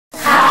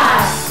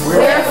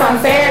from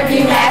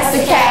Fairview Mass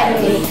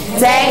Academy,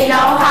 Dayton,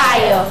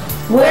 Ohio.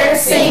 We're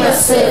SEMA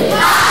students.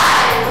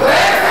 Hi,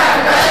 we're from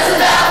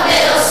Roosevelt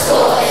Middle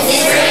School in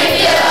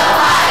Springfield,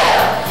 Ohio.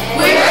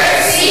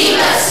 We're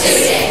SEMA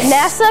students.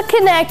 NASA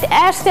Connect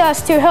asked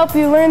us to help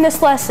you learn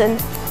this lesson.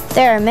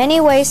 There are many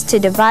ways to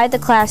divide the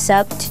class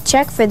up to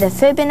check for the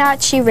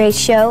Fibonacci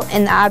ratio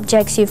in the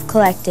objects you've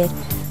collected,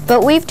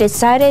 but we've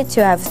decided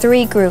to have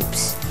 3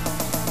 groups.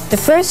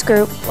 The first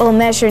group will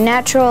measure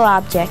natural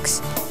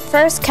objects.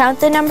 First, count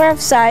the number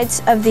of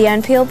sides of the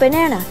unpeeled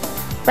banana.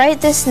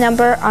 Write this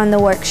number on the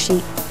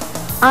worksheet.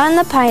 On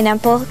the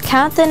pineapple,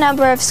 count the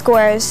number of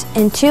squares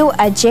in 2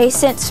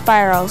 adjacent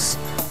spirals.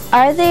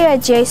 Are the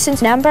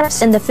adjacent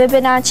numbers in the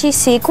Fibonacci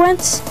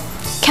sequence?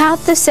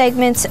 Count the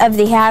segments of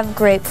the half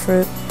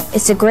grapefruit.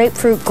 Is the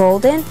grapefruit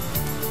golden?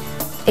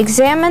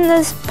 Examine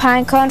the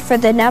pine cone for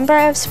the number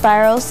of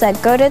spirals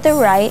that go to the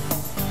right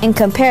and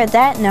compare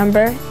that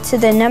number to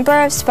the number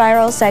of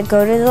spirals that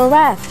go to the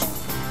left.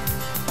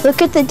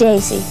 Look at the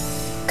daisy.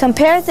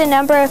 Compare the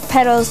number of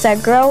petals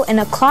that grow in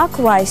a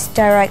clockwise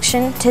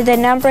direction to the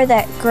number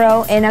that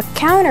grow in a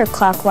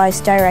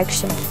counterclockwise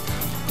direction.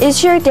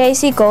 Is your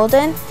daisy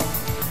golden?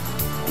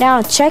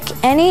 Now check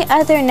any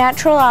other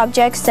natural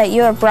objects that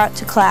you have brought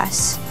to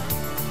class.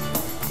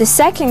 The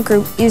second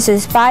group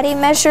uses body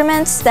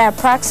measurements that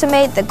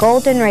approximate the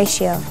golden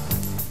ratio.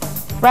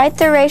 Write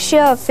the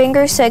ratio of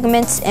finger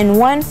segments in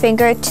one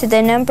finger to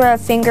the number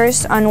of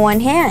fingers on one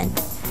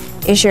hand.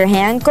 Is your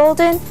hand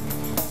golden?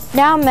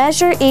 Now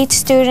measure each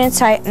student's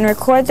height and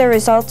record the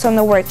results on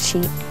the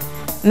worksheet.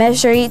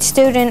 Measure each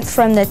student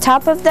from the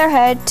top of their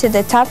head to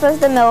the top of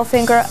the middle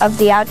finger of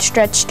the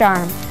outstretched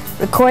arm.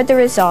 Record the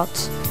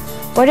results.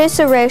 What is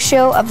the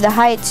ratio of the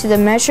height to the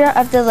measure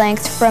of the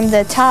length from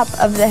the top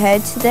of the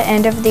head to the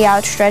end of the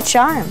outstretched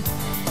arm?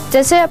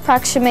 Does it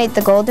approximate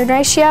the golden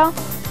ratio?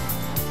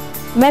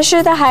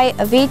 Measure the height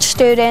of each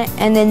student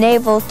and the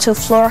navel to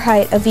floor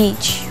height of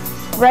each.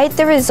 Write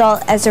the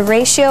result as a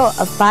ratio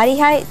of body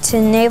height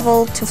to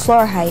navel to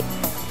floor height.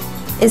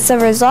 Is the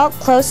result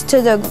close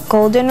to the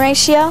golden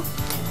ratio?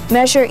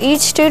 Measure each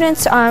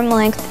student's arm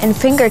length and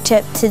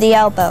fingertip to the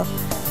elbow.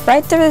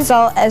 Write the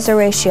result as a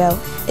ratio.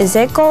 Is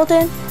it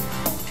golden?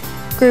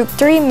 Group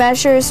 3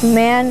 measures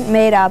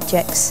man-made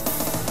objects.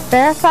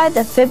 Verify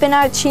the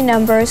Fibonacci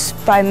numbers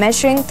by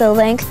measuring the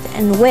length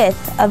and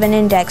width of an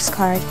index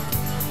card.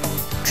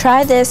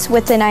 Try this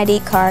with an ID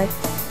card.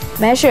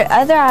 Measure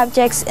other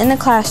objects in the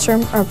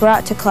classroom or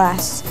brought to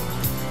class.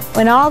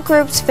 When all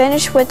groups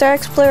finish with their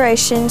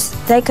explorations,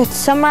 they could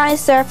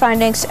summarize their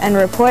findings and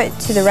report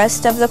to the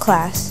rest of the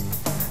class.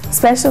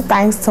 Special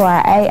thanks to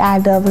our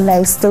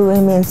AIAA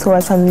student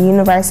mentors from the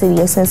University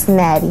of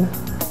Cincinnati.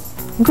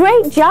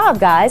 Great job,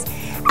 guys!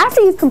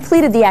 After you've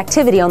completed the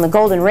activity on the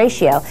golden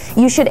ratio,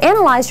 you should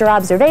analyze your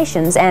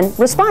observations and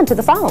respond to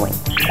the following.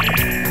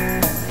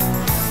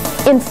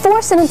 In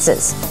 4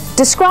 sentences,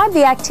 describe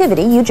the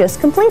activity you just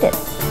completed.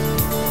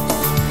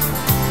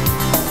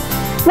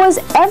 Was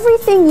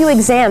everything you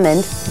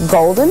examined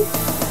golden?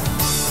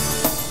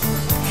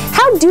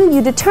 How do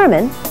you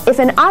determine if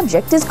an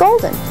object is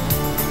golden?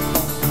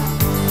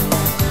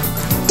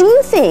 Do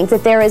you think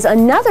that there is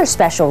another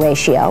special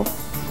ratio,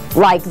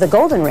 like the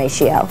golden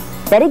ratio,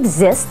 that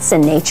exists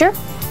in nature?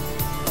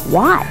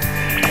 Why?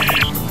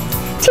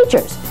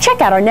 Teachers, check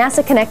out our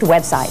NASA Connect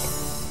website.